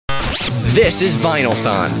This is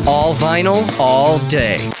Vinylthon. All vinyl, all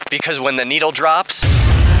day. Because when the needle drops,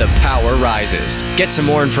 the power rises. Get some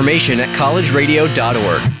more information at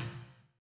collegeradio.org.